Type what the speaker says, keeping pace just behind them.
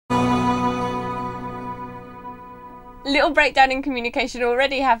Little breakdown in communication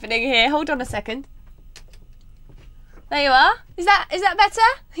already happening here. Hold on a second. There you are. Is that better?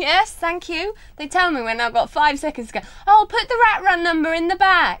 Yes, thank you. They tell me when I've got 5 seconds to go, oh, put the rat run number in the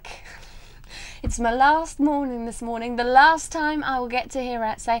back. It's my last morning this morning, the last time I will get to hear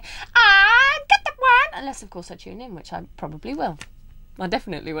Rat say, I got that one. Unless, of course, I tune in, which I probably will. I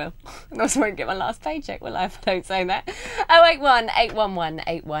definitely will. I also won't get my last paycheck, will I, if I don't say that? 081 811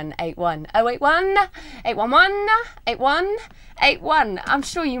 8181. 081 811 8181. I'm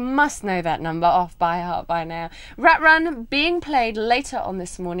sure you must know that number off by heart by now. Rat Run being played later on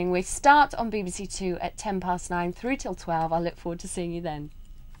this morning. We start on BBC Two at 9:10 through till 12. I look forward to seeing you then.